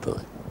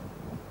ബ്യൂറോയിലെടുത്തത്.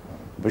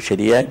 അപ്പോൾ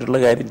ശരിയായിട്ടുള്ള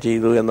കാര്യം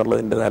ചെയ്തു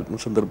എന്നുള്ളതിൻ്റെ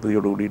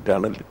ആത്മസംതൃപ്തിയോട്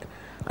കൂടിയിട്ടാണ്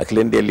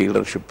അഖിലേന്ത്യാ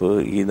ലീഡർഷിപ്പ്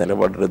ഈ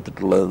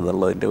നിലപാടെടുത്തിട്ടുള്ളത്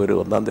എന്നുള്ളതിൻ്റെ ഒരു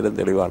ഒന്നാം തരം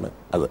തെളിവാണ്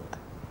അത്.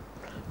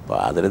 അപ്പോൾ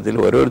ആ തരത്തിൽ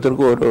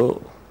ഓരോരുത്തർക്കും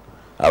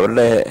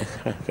അവരുടെ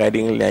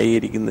കാര്യങ്ങൾ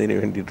ന്യായീകരിക്കുന്നതിന്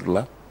വേണ്ടിയിട്ടുള്ള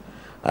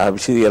ആ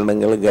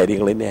വിശദീകരണങ്ങളും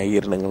കാര്യങ്ങളും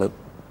ന്യായീകരണങ്ങളും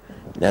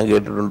ഞാൻ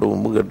കേട്ടിട്ടുണ്ട്,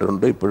 മുമ്പും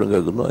കേട്ടിട്ടുണ്ട്, ഇപ്പോഴും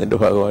കേൾക്കുന്നു. അതിൻ്റെ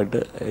ഭാഗമായിട്ട്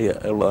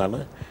ഉള്ളതാണ്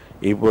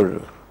ഇപ്പോൾ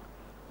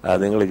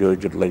നിങ്ങൾ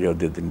ചോദിച്ചിട്ടുള്ള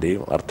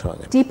ചോദ്യത്തിൻ്റെയും അർത്ഥം.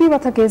 അങ്ങനെ ടി പി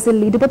വധക്കേസിൽ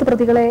 20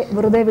 പ്രതികളെ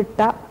വെറുതെ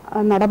വിട്ട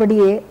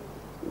നടപടിയെ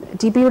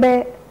ടി പിയുടെ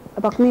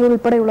പത്നി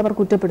ഉൾപ്പെടെയുള്ളവർ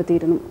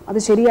കുറ്റപ്പെടുത്തിയിരുന്നു. അത്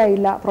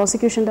ശരിയായില്ല,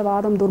 പ്രോസിക്യൂഷന്റെ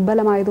വാദം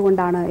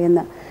ദുർബലമായതുകൊണ്ടാണ്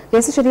എന്ന്.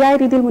 കേസ് ശരിയായ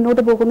രീതിയിൽ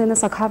മുന്നോട്ട് പോകുന്നെന്ന്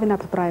സഖാവിന്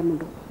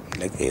അഭിപ്രായമുണ്ട്.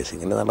 കേസ്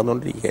ഇങ്ങനെ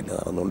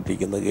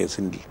നടന്നുകൊണ്ടിരിക്കുന്ന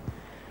കേസിൽ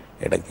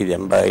ഇടയ്ക്ക്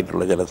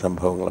രണ്ടായിട്ടുള്ള ചില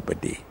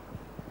സംഭവങ്ങളെപ്പറ്റി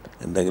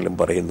എന്തെങ്കിലും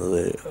പറയുന്നത്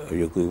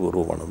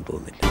യുക്തിപൂർവമാണെന്ന്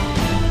തോന്നില്ല.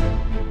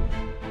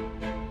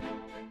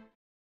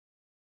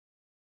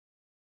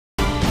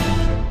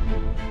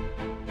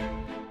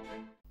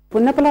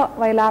 പുന്നപ്പല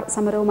വയലാർ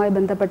സമരവുമായി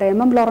ബന്ധപ്പെട്ട്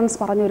എം ലോറൻസ്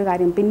പറഞ്ഞൊരു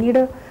കാര്യം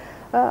പിന്നീട്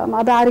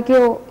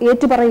അതാരൊക്കെയോ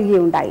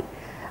ഏറ്റുപറയുകയുണ്ടായി.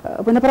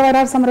 പുന്നപ്പല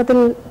വയലാർ സമരത്തിൽ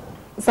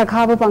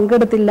സഖാവ്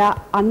പങ്കെടുത്തില്ല,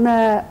 അന്ന്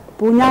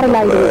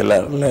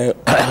പൂഞ്ഞാറിലായിരുന്നു.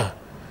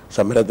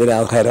 സമരത്തിന്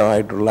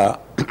ആധാരമായിട്ടുള്ള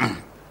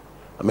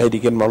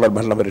അമേരിക്കൻ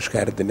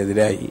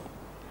ഭരണപരിഷ്കാരത്തിനെതിരായി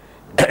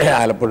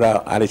ആലപ്പുഴ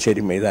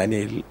ആലശ്ശേരി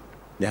മൈതാനിയിൽ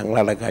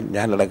ഞാനടക്കം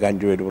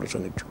 5 പേര്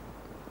പ്രസംഗിച്ചു.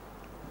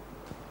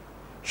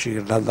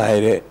 ശ്രീകണ്ഠൻ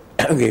നായർ,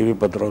 കെ വി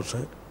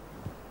പത്രോസ്,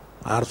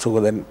 ആർ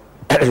സുഗതൻ,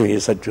 വി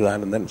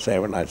അച്യുതാനന്ദൻ,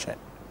 സേവനാശാൻ,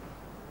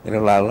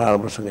 ഇങ്ങനെയുള്ള ആളാണ്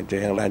പ്രസംഗിച്ചത്.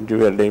 ഞങ്ങൾ 5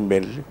 പേരുടെയും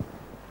പേരിൽ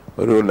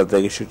 1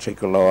 കൊല്ലത്തേക്ക്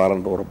ശിക്ഷയ്ക്കുള്ള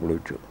വാറണ്ട്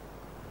പുറപ്പെടുവിച്ചു.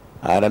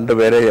 ആ 2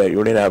 പേരെ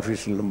യൂണിയൻ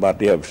ഓഫീസിൽ നിന്നും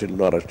പാർട്ടി ഓഫീസിൽ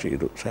നിന്നും അറസ്റ്റ്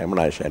ചെയ്തു,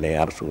 സേവനാശാനെ,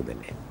 ആർ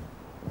സുഗതനെ.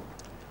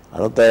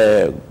 അന്നത്തെ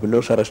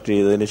പുന്നൂസ് അറസ്റ്റ്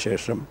ചെയ്തതിന്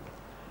ശേഷം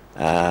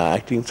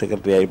ആക്ടിംഗ്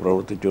സെക്രട്ടറിയായി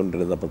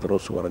പ്രവർത്തിച്ചുകൊണ്ടിരുന്ന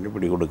പത്രോസ് പറഞ്ഞു,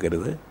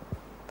 പിടികൊടുക്കരുത്,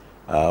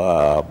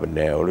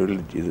 പിന്നെ ഒടുവിൽ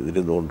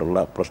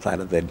ഇരുന്നുകൊണ്ടുള്ള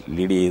പ്രസ്ഥാനത്തെ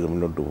ലീഡ് ചെയ്ത്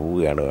മുന്നോട്ട്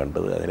പോവുകയാണ്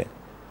വേണ്ടത്, അതിന്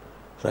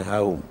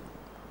സഹാവും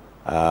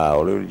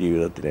ഒടുവിൽ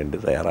ജീവിതത്തിന് വേണ്ടി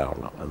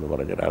തയ്യാറാവണം എന്ന്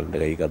പറഞ്ഞ ഒരാളിൻ്റെ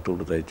കൈ കത്ത്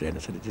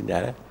കൊടുത്തയച്ചതനുസരിച്ച്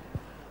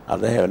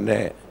അദ്ദേഹം എന്നെ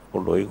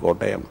കൊണ്ടുപോയി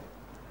കോട്ടയം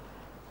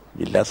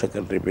ജില്ലാ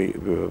സെക്രട്ടറി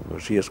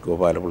CS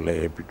ഗോപാലപിള്ളയെ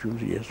ഏൽപ്പിച്ചു.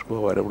 CS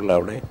ഗോപാലപിള്ള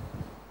അവിടെ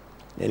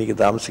എനിക്ക്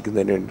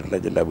താമസിക്കുന്നതിന് വേണ്ടിയിട്ടുള്ള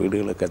ചില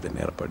വീടുകളൊക്കെ തന്നെ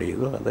ഏർപ്പാട്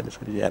ചെയ്തു.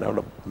 അതനുസരിച്ച്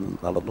ഞാനവിടെ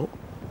നടന്നു.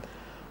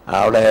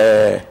 അവിടെ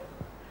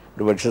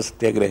ഒരു ഭക്ഷ്യ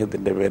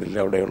സത്യാഗ്രഹത്തിൻ്റെ പേരിൽ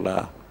അവിടെയുള്ള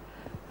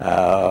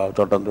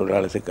തോട്ടം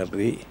തൊഴിലാളി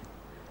സെക്രട്ടറി,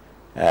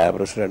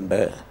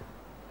 പ്രസിഡൻറ്റ്,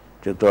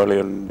 ചിത്തോളി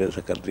യൂണിയൻ്റെ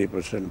സെക്രട്ടറി,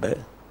 പ്രസിഡൻറ്റ്,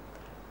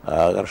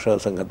 കർഷക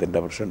സംഘത്തിൻ്റെ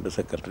പ്രസിഡൻറ്റ്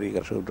സെക്രട്ടറി,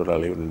 കർഷക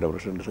തൊഴിലാളി യൂണിയൻ്റെ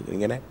പ്രസിഡൻറ്റ് സെക്രട്ടറി,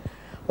 ഇങ്ങനെ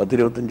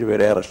 10-25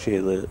 പേരെ അറസ്റ്റ്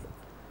ചെയ്ത്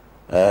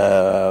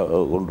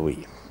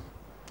കൊണ്ടുപോയി.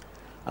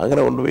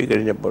 അങ്ങനെ കൊണ്ടുപോയി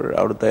കഴിഞ്ഞപ്പോൾ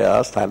അവിടുത്തെ ആ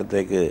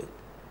സ്ഥാനത്തേക്ക്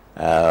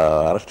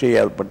അറസ്റ്റ്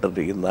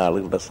ചെയ്യപ്പെട്ടിരിക്കുന്ന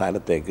ആളുകളുടെ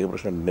സ്ഥാനത്തേക്ക്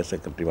പ്രസിഡൻറ്റിൻ്റെ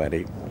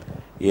സെക്രട്ടറിമാരെയും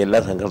ഈ എല്ലാ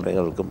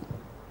സംഘടനകൾക്കും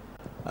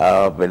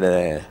പിന്നെ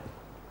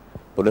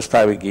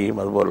പുനഃസ്ഥാപിക്കുകയും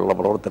അതുപോലുള്ള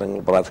പ്രവർത്തനങ്ങൾ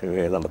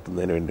പ്രാഥമികമായി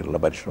നടത്തുന്നതിന് വേണ്ടിയുള്ള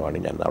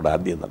പരിശ്രമമാണ് ഞാൻ അവിടെ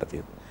ആദ്യം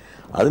നടത്തിയത്.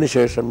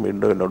 അതിനുശേഷം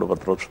വീണ്ടും എന്നോട്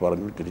പത്രോസ്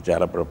പറഞ്ഞു,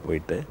 തിരിച്ചാലപ്പുഴ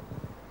പോയിട്ട്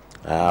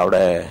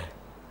അവിടെ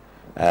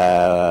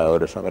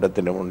ഒരു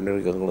സമരത്തിൻ്റെ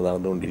മുന്നൊരുക്കങ്ങൾ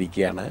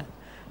നടന്നുകൊണ്ടിരിക്കുകയാണ്,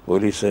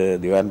 പോലീസ്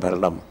ദിവാൻ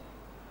ഭരണം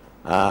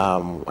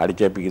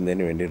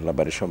അടിച്ചേൽപ്പിക്കുന്നതിന് വേണ്ടിയിട്ടുള്ള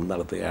പരിശ്രമം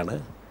നടത്തുകയാണ്,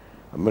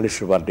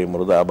 communist party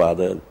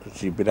murdabad,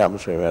 CP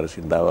Ramaswamy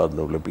സിന്ദാബാദ്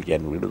എന്ന്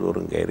വിളിപ്പിക്കാൻ വീട്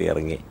തോറും കയറി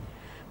ഇറങ്ങി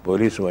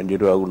പോലീസും 5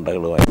 രൂപ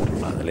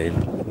ഗുണ്ടകളുമായിട്ടുള്ള നിലയിൽ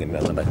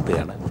ഇങ്ങനെ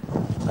നടത്തുകയാണ്,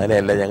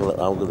 അതിനെല്ലാം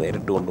നമുക്ക്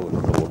നേരിട്ട് കൊണ്ട്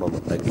മുന്നോട്ട്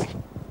പോകണമെന്നുണ്ടെങ്കിൽ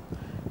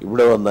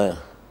ഇവിടെ വന്ന്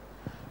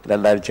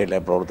 2 ആഴ്ചയിലെ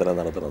പ്രവർത്തനം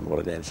നടത്തണമെന്ന്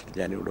പറഞ്ഞതനുസരിച്ച്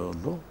ഞാനിവിടെ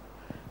വന്നു.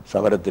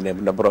 സമരത്തിന്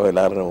പുന്നപ്പുറ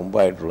വയലാറിന്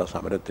മുമ്പായിട്ടുള്ള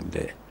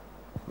സമരത്തിൻ്റെ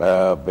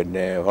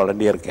പിന്നെ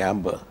വോളണ്ടിയർ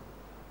ക്യാമ്പ്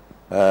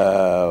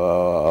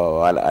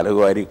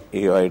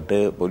അലകുവാരിയുമായിട്ട്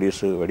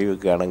പോലീസ്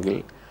വെടിവെക്കുകയാണെങ്കിൽ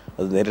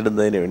അത്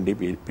നേരിടുന്നതിന് വേണ്ടി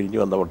പിരിഞ്ഞു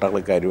വന്ന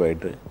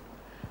പട്ടാളക്കാരുമായിട്ട്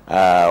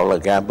ഉള്ള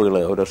ക്യാമ്പുകൾ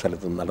ഓരോ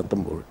സ്ഥലത്തും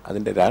നടത്തുമ്പോൾ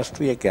അതിൻ്റെ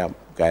രാഷ്ട്രീയ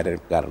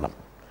കാരണം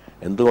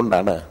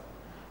എന്തുകൊണ്ടാണ്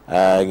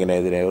ഇങ്ങനെ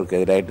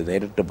ഇവർക്കെതിരായിട്ട്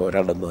നേരിട്ട്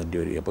പോരാടുന്നതിൻ്റെ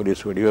വരിക,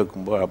 പോലീസ്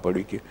വെടിവെക്കുമ്പോൾ ആ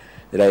പൊടിക്ക്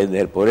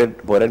എതിരായി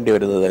പോരേണ്ടി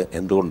വരുന്നത്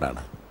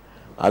എന്തുകൊണ്ടാണ്?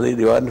 അത് ഈ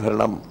ദിവാൻ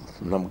ഭരണം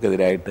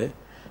നമുക്കെതിരായിട്ട്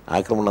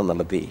ആക്രമണം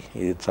നടത്തി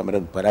ഈ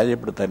സമരം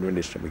പരാജയപ്പെടുത്താൻ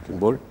വേണ്ടി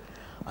ശ്രമിക്കുമ്പോൾ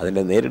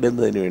അതിനെ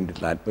നേരിടുന്നതിന്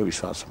വേണ്ടിയിട്ടുള്ള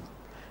ആത്മവിശ്വാസം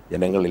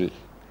ജനങ്ങളിൽ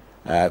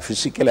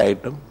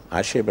ഫിസിക്കലായിട്ടും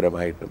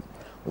ആശയപരമായിട്ടും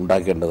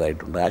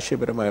ഉണ്ടാക്കേണ്ടതായിട്ടുണ്ട്.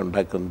 ആശയപരമായി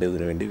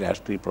ഉണ്ടാക്കുന്നതിന് വേണ്ടി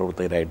രാഷ്ട്രീയ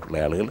പ്രവർത്തകരായിട്ടുള്ള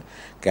ആളുകൾ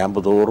ക്യാമ്പ്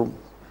തോറും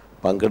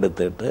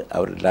പങ്കെടുത്തിട്ട്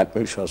അവരുടെ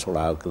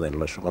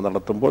ആത്മവിശ്വാസമുള്ളതാക്കുന്നതിനുള്ള ശ്രമം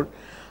നടത്തുമ്പോൾ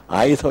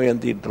ആയുധം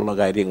എന്തിയിട്ടുള്ള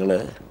കാര്യങ്ങൾ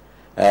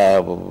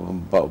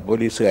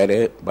പോലീസുകാർ,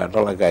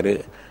 പട്ടാളക്കാർ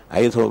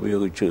ആയുധം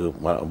ഉപയോഗിച്ച്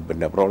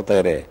പിന്നെ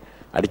പ്രവർത്തകരെ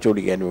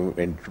അടിച്ചോടിക്കാനും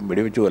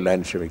വെടിവെച്ച്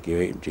കൊല്ലാനും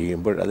ശ്രമിക്കുകയും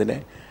ചെയ്യുമ്പോൾ അതിന്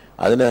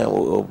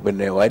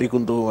പിന്നെ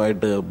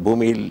വാരിക്കുന്തവുമായിട്ട്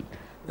ഭൂമിയിൽ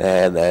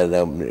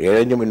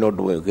ഇഴഞ്ഞു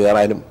മുന്നോട്ട്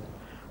കയറാനും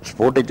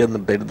സ്പോട്ടിൽ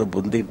ചെന്നിട്ട് എടുത്ത്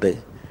പൊന്തിയിട്ട്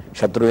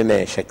ശത്രുവിനെ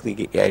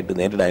ശക്തിയായിട്ട്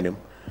നേരിടാനും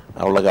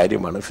ഉള്ള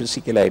കാര്യമാണ്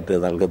ഫിസിക്കലായിട്ട്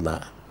നൽകുന്ന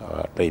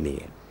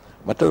ട്രെയിനിങ്.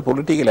 മറ്റത്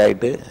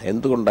പൊളിറ്റിക്കലായിട്ട്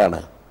എന്തുകൊണ്ടാണ്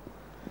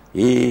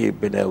ഈ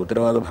പിന്നെ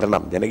ഉത്തരവാദ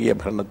ഭരണം, ജനകീയ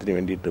ഭരണത്തിന്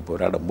വേണ്ടിയിട്ട്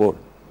പോരാടുമ്പോൾ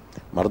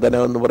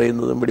മർദ്ദനം എന്ന്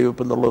പറയുന്നതും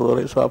വെടിവെപ്പ് എന്നുള്ളത്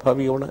വളരെ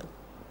സ്വാഭാവികമാണ്.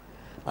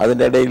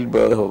 അതിൻ്റെ ഇടയിൽ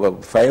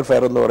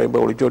ഫയർ എന്ന്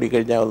പറയുമ്പോൾ ഒളിച്ചോടി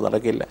കഴിഞ്ഞാൽ അത്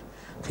നടക്കില്ല,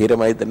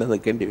 ധീരമായി തന്നെ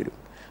നിൽക്കേണ്ടി വരും.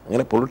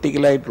 അങ്ങനെ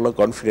പൊളിറ്റിക്കലായിട്ടുള്ള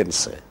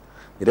കോൺഫിഡൻസ്,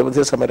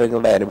 നിരവധി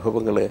സമരങ്ങളുടെ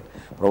അനുഭവങ്ങൾ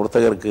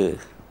പ്രവർത്തകർക്ക്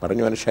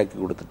പറഞ്ഞു മനസ്സിലാക്കി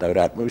കൊടുത്തിട്ട് അവർ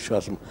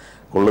ആത്മവിശ്വാസം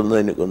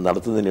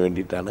നടത്തുന്നതിന്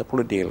വേണ്ടിയിട്ടാണ്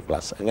പൊളിറ്റിക്കൽ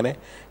ക്ലാസ്. അങ്ങനെ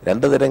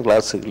 2 തരം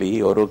ക്ലാസ്സുകൾ ഈ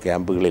ഓരോ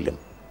ക്യാമ്പുകളിലും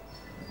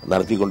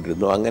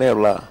നടത്തിക്കൊണ്ടിരുന്നു.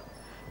 അങ്ങനെയുള്ള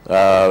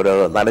ഒരു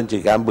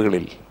 4-5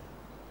 ക്യാമ്പുകളിൽ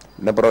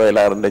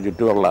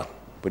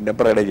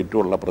പുന്നപ്രയുടെ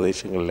ചുറ്റുമുള്ള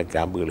പ്രദേശങ്ങളിലെ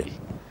ക്യാമ്പുകളിൽ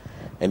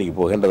എനിക്ക്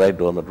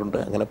പോകേണ്ടതായിട്ട് വന്നിട്ടുണ്ട്.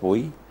 അങ്ങനെ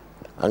പോയി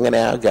ആ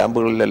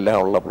ക്യാമ്പുകളിലെല്ലാം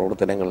ഉള്ള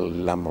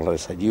പ്രവർത്തനങ്ങളെല്ലാം വളരെ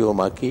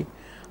സജീവമാക്കി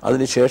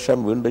അതിനുശേഷം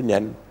വീണ്ടും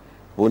ഞാൻ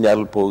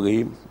പൂഞ്ഞാറിൽ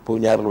പോവുകയും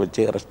പൂഞ്ഞാറിൽ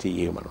വെച്ച് അറസ്റ്റ്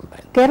ചെയ്യുകയുമാണ്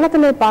ഉണ്ടായത്.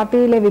 കേരളത്തിലെ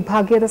പാർട്ടിയിലെ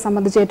വിഭാഗീയത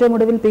സംബന്ധിച്ച് ഏറ്റവും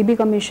ഒടുവിൽ PB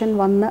കമ്മീഷൻ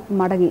വന്ന്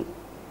മടങ്ങി.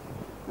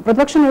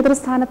 പ്രതിപക്ഷ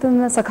നേതൃസ്ഥാനത്ത്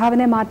നിന്ന്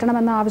സഖാവിനെ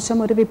മാറ്റണമെന്ന ആവശ്യം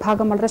ഒരു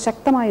വിഭാഗം വളരെ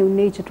ശക്തമായി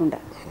ഉന്നയിച്ചിട്ടുണ്ട്.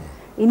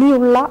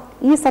 ഇനിയുള്ള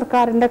ഈ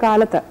സർക്കാരിന്റെ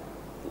കാലത്ത്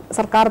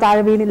സർക്കാർ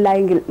താഴെ വീണില്ല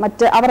എങ്കിൽ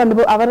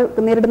അവർ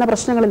നേരിടുന്ന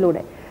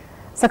പ്രശ്നങ്ങളിലൂടെ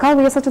സഖാവ്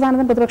വി എസ്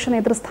അച്യുതാനന്ദൻ പ്രതിപക്ഷ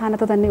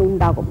നേതൃസ്ഥാനത്ത് തന്നെ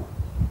ഉണ്ടാകുമോ?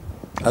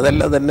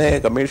 അതെല്ലാം തന്നെ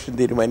കമ്മീഷൻ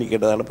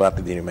തീരുമാനിക്കേണ്ടതാണ്,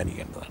 പാർട്ടി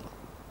തീരുമാനിക്കേണ്ടതാണ്.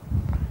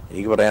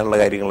 എനിക്ക് പറയാനുള്ള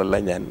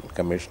കാര്യങ്ങളെല്ലാം ഞാൻ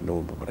കമ്മീഷന്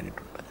മുമ്പ്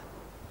പറഞ്ഞിട്ടുണ്ട്.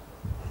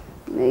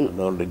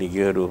 അതുകൊണ്ട്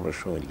എനിക്ക് ഒരു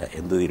പ്രശ്നമില്ല.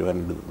 എന്ത്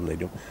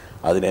തീരുമാനം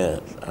അതിന്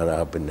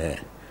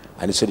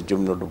അനുസരിച്ച്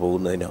മുന്നോട്ട്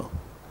പോകുന്നതിനോ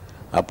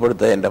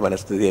അപ്പോഴത്തെ എൻ്റെ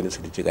മനസ്ഥിതി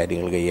അനുസരിച്ച്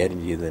കാര്യങ്ങൾ കൈകാര്യം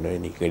ചെയ്യുന്നതിനോ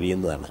എനിക്ക്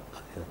കഴിയുന്നതാണ്.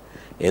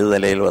 ഏത്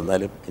നിലയിൽ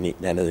വന്നാലും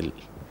ഞാനതിൽ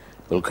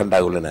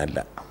ഉത്കണ്ഠാകുലനല്ല.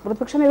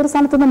 പ്രതിപക്ഷ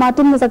നേതൃസ്ഥാനത്ത് നിന്ന്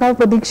മാറ്റുന്ന സഖാവ്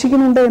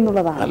പ്രതീക്ഷിക്കുന്നുണ്ട്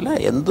എന്നുള്ളതാണ്. അല്ല,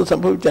 എന്ത്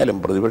സംഭവിച്ചാലും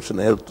പ്രതിപക്ഷ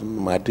നേതൃത്വം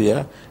മാറ്റുക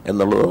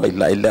എന്നുള്ളതോ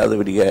ഇല്ലാതെ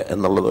വരിക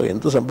എന്നുള്ളതോ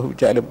എന്ത്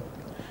സംഭവിച്ചാലും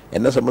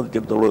എന്നെ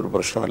സംബന്ധിച്ചിടത്തോളം ഒരു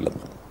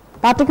പ്രശ്നമല്ലെന്ന്.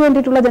 പാർട്ടിക്ക്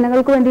വേണ്ടിയിട്ടുള്ള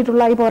ജനങ്ങൾക്ക്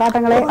വേണ്ടിയിട്ടുള്ള ഈ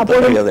പോരാട്ടങ്ങളെ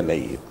തന്നെ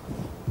ചെയ്യും.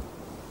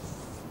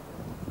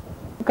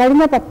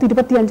 കഴിഞ്ഞ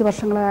 10-25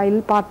 വർഷങ്ങളായി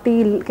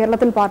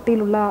കേരളത്തിൽ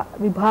പാർട്ടിയിലുള്ള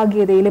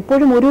വിഭാഗീയതയിൽ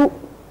എപ്പോഴും ഒരു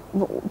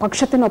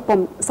പക്ഷത്തിനൊപ്പം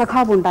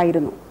സഖാവ്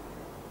ഉണ്ടായിരുന്നു.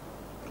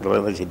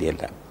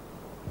 ശരിയല്ല.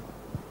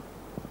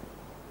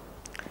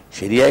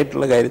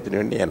 ശരിയായിട്ടുള്ള കാര്യത്തിന്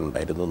വേണ്ടി ഞാൻ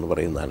ഉണ്ടായിരുന്നു എന്ന്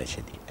പറയുന്നതാണ്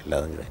ശരി.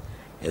 അല്ലാതെ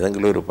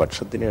ഏതെങ്കിലും ഒരു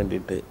പക്ഷത്തിന്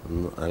വേണ്ടിയിട്ട്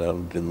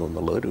നിലനിന്നിരുന്നു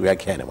എന്നുള്ളത് ഒരു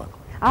വ്യാഖ്യാനമാണ്.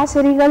 ആ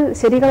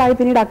ശരികളായി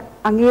പിന്നീട്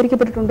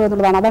അംഗീകരിക്കപ്പെട്ടിട്ടുണ്ടോ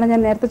എന്നുള്ളതാണ്. അതാണ്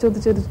ഞാൻ നേരത്തെ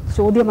ചോദിച്ചൊരു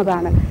ചോദ്യം.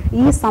 അതാണ്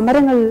ഈ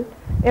സമരങ്ങൾ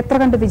എത്ര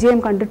കണ്ട് വിജയം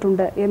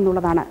കണ്ടിട്ടുണ്ട്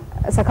എന്നുള്ളതാണ്.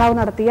 സഖാവ്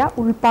നടത്തിയ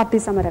ഉൾപാർട്ടി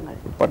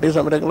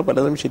സമരങ്ങൾ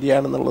പലതും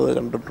ശരിയാണെന്നുള്ളത്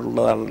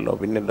കണ്ടിട്ടുള്ളതാണല്ലോ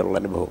പിന്നീടുള്ള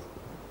അനുഭവം.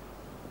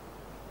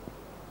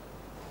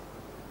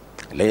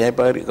 അല്ലെ ഞാൻ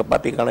ഇപ്പോൾ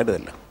പാർട്ടി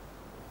കാണരുതല്ല.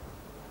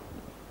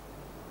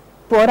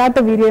 പോരാട്ട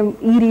വീര്യം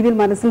ഈ രീതിയിൽ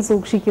മനസ്സിൽ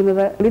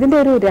സൂക്ഷിക്കുന്നത് ഇതിന്റെ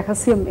ഒരു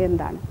രഹസ്യം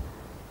എന്താണ്?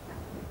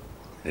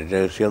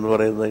 രഹസ്യം എന്ന്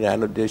പറയുന്നത് ഞാൻ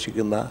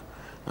ഉദ്ദേശിക്കുന്ന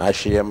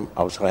ആശയം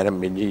അവസാനം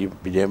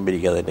വിജയം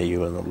വരിക്കാതെ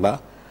ചെയ്യുമെന്നുള്ള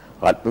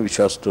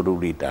ആത്മവിശ്വാസത്തോടു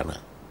കൂടിയിട്ടാണ്.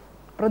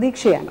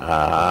 പ്രതീക്ഷയാണ്.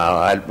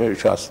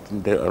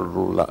 ആത്മവിശ്വാസത്തിൻ്റെ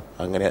ഉള്ള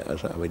അങ്ങനെ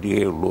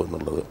വരികയുള്ളൂ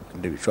എന്നുള്ളത്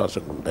എൻ്റെ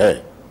വിശ്വാസം കൊണ്ട്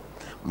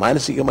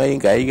മാനസികമായും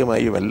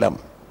കായികമായും എല്ലാം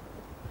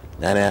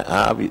ഞാൻ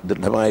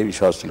ദൃഢമായ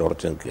വിശ്വാസത്തിൽ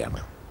ഉറച്ചു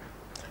നിൽക്കുകയാണ്.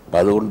 അപ്പം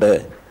അതുകൊണ്ട്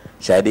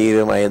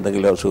ശാരീരികമായ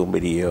എന്തെങ്കിലും അസുഖം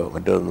വരികയോ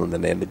മറ്റൊന്നും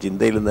തന്നെ എൻ്റെ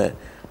ചിന്തയിൽ നിന്ന്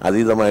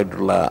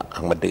അതീതമായിട്ടുള്ള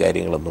മറ്റു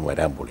കാര്യങ്ങളൊന്നും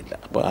വരാൻ പോണില്ല.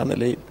 അപ്പോൾ ആ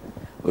നിലയിൽ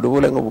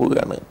ഒരുപോലെ അങ്ങ്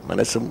പോവുകയാണ്.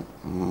 മനസ്സും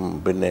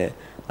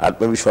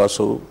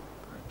ആത്മവിശ്വാസവും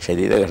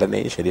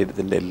ശരീരഘടനയും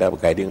ശരീരത്തിൻ്റെ എല്ലാ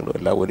കാര്യങ്ങളും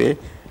എല്ലാം ഒരേ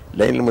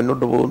ലൈനിൽ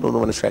മുന്നോട്ട് പോകുന്നു എന്ന്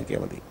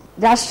മനസ്സിലാക്കിയാൽ മതി.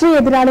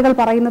 രാഷ്ട്രീയ എതിരാളികൾ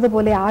പറയുന്നത്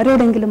പോലെ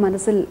ആരോടെങ്കിലും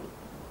മനസ്സിൽ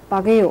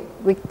പകയോ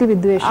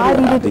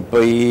വ്യക്തിവിദ്വേഷം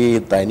അതിപ്പോൾ ഈ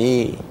തനി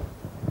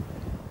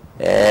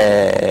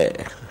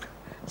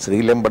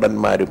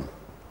ശ്രീലമ്പടന്മാരും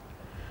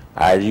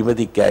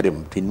അഴിമതിക്കാരും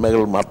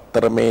തിന്മകൾ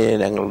മാത്രമേ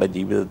ഞങ്ങളുടെ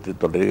ജീവിതത്തിൽ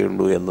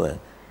തുടരുകയുള്ളൂ എന്ന്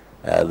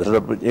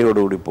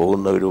ദൃഢപ്രജ്ഞയോടുകൂടി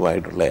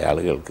പോകുന്നവരുമായിട്ടുള്ള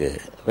ആളുകൾക്ക്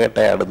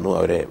വേട്ടയാടുന്നു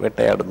അവരെ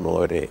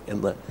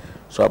എന്ന്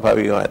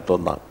സ്വാഭാവികമായി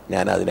തോന്നാം.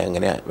 ഞാൻ അതിനെ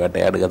അങ്ങനെ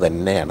വേട്ടയാടുക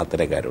തന്നെയാണ്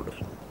അത്തരക്കാരോട്.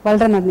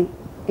 വളരെ നന്ദി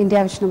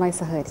ഇന്ത്യാവിഷനുമായി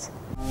സഹകരിച്ചു.